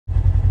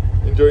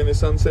Enjoying the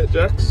sunset,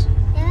 Jax?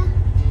 Yeah.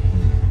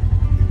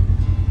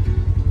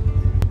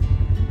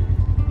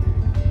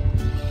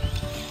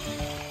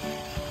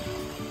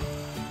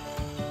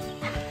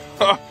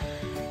 Oh,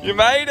 you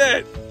made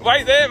it!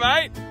 Wait there,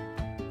 mate!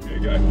 There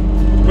you go.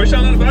 Push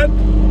on it, bud.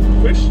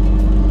 Push.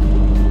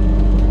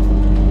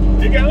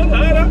 You're going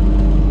harder.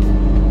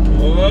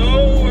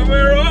 Whoa, and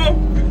we're off!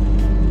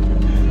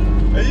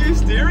 Are you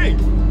steering?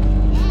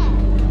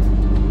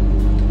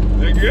 Yeah. Is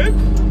that good?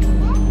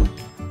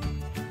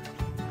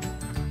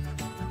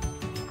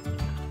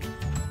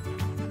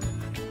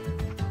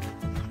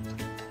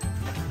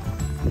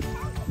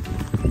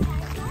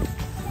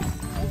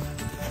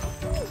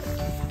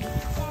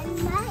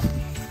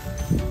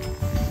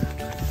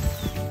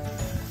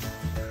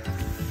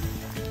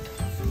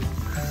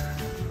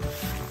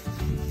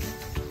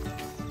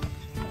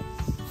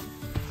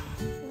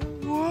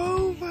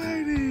 Whoa,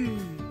 buddy!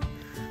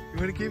 You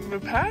want to give him a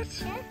pat?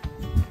 Yeah.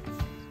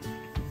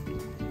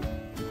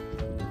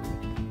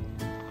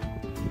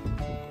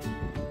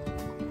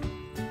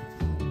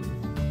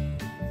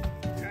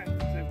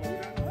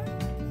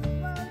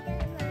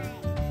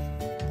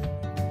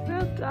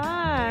 Well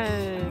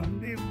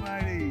done,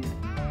 matey.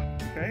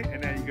 Okay,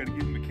 and now you got to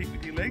give him a kick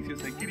with your legs. You'll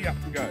say, giddy up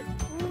and go.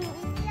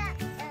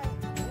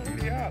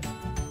 Giddy up,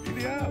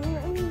 giddy up.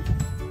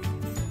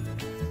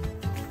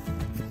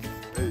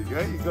 There you go,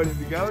 you got him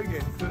to go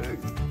again too.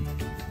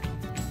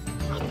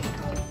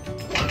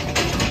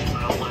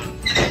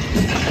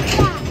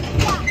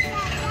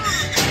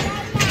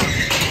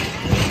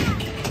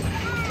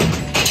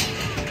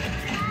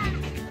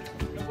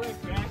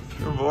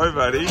 Good boy,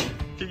 buddy.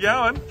 Keep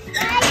going.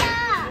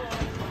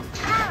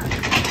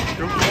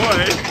 Good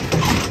boy.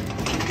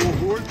 Good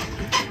boy.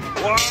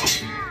 Wow.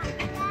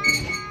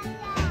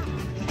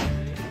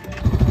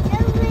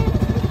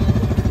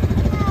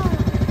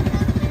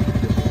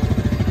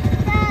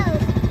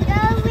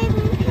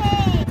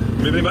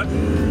 Really, bud?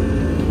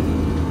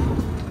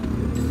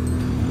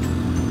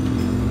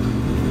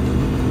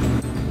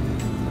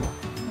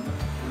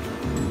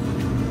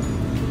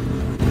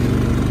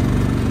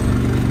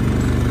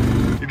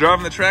 You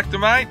driving the tractor,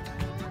 mate?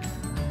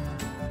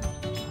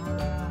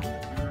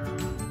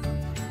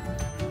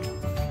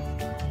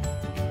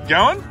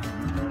 Going?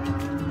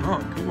 Oh,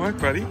 good work,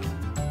 buddy.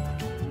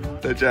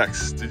 So,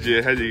 Jax,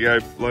 how'd you go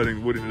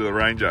loading wood into the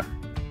Ranger?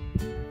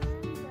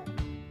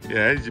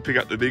 Yeah, did you pick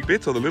up the big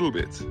bits or the little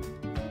bits?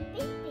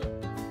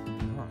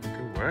 Oh,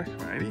 good work,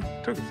 matey.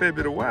 Took a fair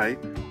bit of weight.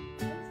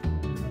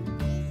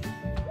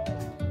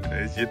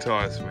 There's your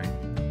tyre swing.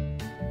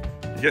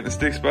 You getting the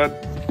sticks, bud?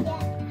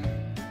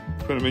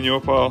 Put them in your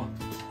pile.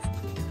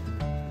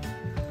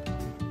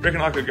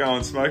 Reckon I could go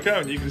on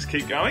Smoko and you can just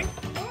keep going?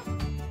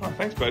 Oh,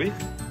 thanks, buddy.